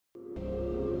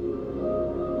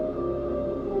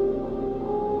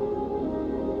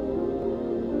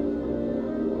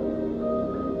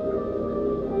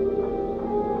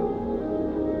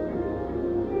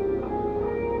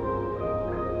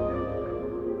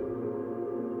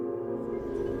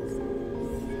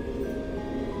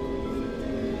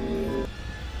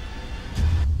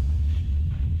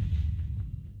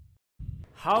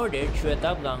How did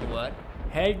Shwetabh Gangwar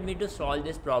help me to solve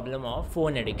this problem of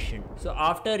phone addiction? So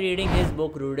after reading his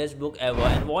book Rudest Book Ever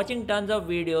and watching tons of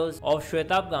videos of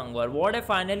Shwetabh Gangwar, what I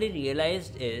finally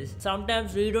realized is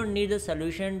sometimes we don't need a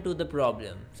solution to the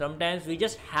problem. Sometimes we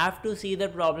just have to see the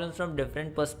problems from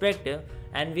different perspective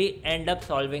and we end up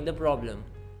solving the problem.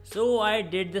 So I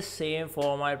did the same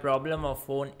for my problem of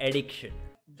phone addiction.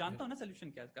 जानता हूं ना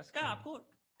solution क्या है इसका आपको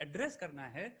address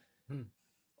करना है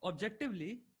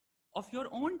objectively of your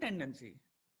own tendency.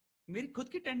 मेरी खुद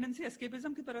की टेंडेंसी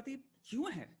एस्केपिज्म की तरह थी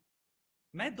क्यों है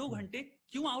मैं 2 घंटे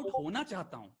क्यों आउट होना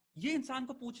चाहता हूं ये इंसान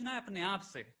को पूछना है अपने आप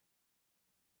से.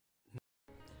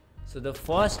 So the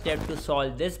first step to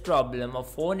solve this problem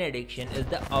of phone addiction is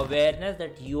the awareness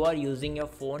that you are using your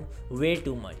phone way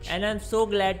too much. And I'm so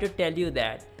glad to tell you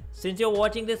that since you're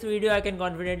watching this video, I can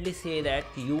confidently say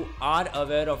that you are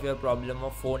aware of your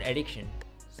problem of phone addiction.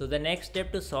 So the next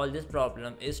step to solve this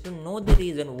problem is to know the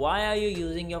reason why are you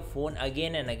using your phone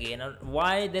again and again, or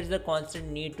why there is a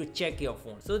constant need to check your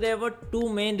phone. So there were two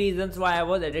main reasons why I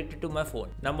was addicted to my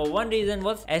phone. Number one reason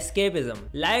was escapism.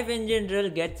 Life in general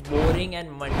gets boring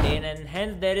and mundane and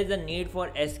hence there is a need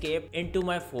for escape into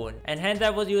my phone, and hence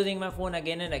I was using my phone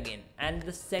again and again. And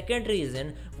the second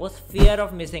reason was fear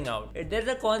of missing out. There's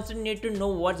a constant need to know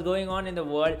what's going on in the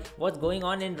world, what's going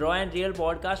on in Raw and Real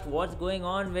podcast, what's going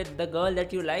on with the girl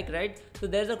that you like, right? So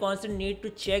there's a constant need to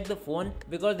check the phone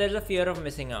because there's a fear of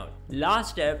missing out.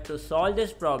 Last step to solve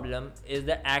this problem is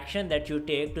the action that you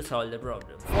take to solve the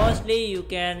problem. Firstly, you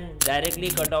can directly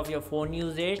cut off your phone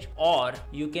usage, or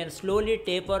you can slowly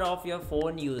taper off your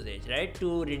phone usage, right,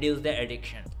 to reduce the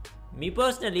addiction. Me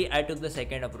personally, I took the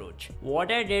second approach.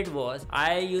 What I did was,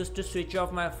 I used to switch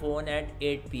off my phone at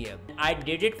 8 PM. I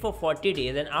did it for 40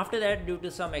 days and after that, due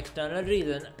to some external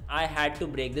reason, I had to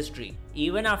break the streak.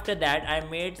 Even after that, I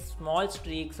made small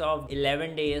streaks of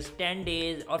 11 days, 10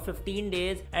 days or 15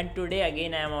 days, and today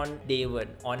again I am on day 1,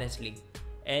 honestly.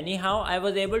 Anyhow, I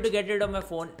was able to get rid of my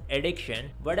phone addiction,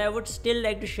 but I would still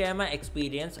like to share my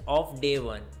experience of day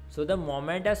 1. So the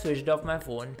moment I switched off my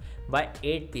phone by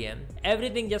 8 PM,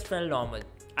 everything just felt normal.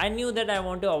 I knew that I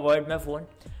want to avoid my phone,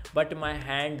 but my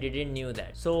hand didn't knew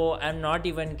that. So I'm not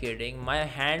even kidding, my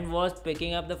hand was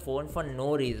picking up the phone for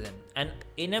no reason. And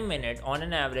in a minute, on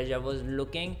an average, I was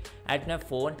looking at my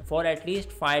phone for at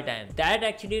least 5 times. That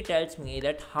actually tells me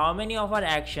that how many of our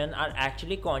actions are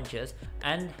actually conscious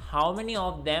and how many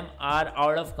of them are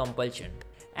out of compulsion.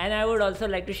 And I would also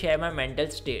like to share my mental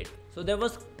state. So there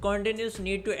was continuous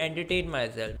need to entertain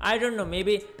myself. I don't know,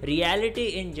 maybe reality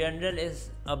in general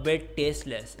is a bit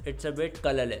tasteless, it's a bit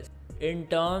colorless. In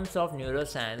terms of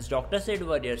neuroscience, Dr. Sid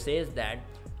Warrior says that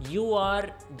you are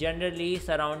generally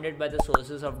surrounded by the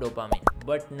sources of dopamine.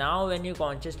 But now when you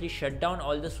consciously shut down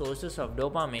all the sources of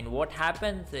dopamine, what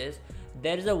happens is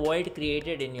there is a void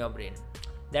created in your brain.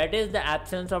 That is the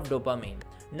absence of dopamine.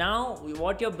 Now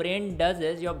what your brain does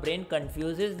is your brain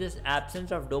confuses this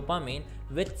absence of dopamine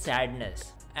with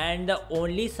sadness, and the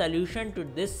only solution to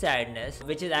this sadness,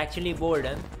 which is actually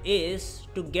boredom, is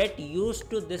to get used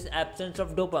to this absence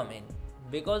of dopamine.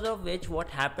 Because of which what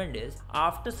happened is,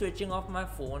 after switching off my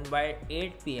phone by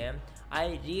 8 PM,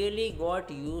 I really got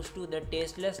used to the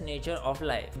tasteless nature of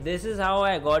life. This is how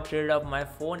I got rid of my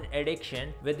phone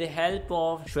addiction with the help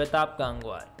of Shwetabh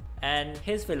Gangwar and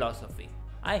his philosophy.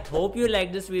 I hope you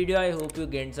liked this video, I hope you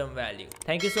gained some value.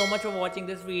 Thank you so much for watching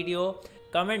this video.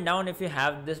 Comment down if you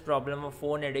have this problem of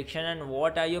phone addiction and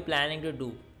what are you planning to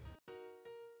do.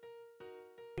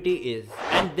 Is,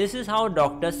 and this is how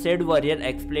Dr. Sid Warrior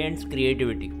explains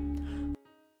creativity.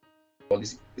 All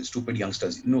these stupid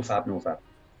youngsters, no fap, no fap.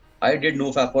 I did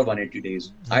no fap for 180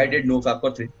 days. I did no fap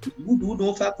for 3. You do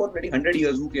no fap for 100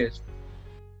 years, who cares?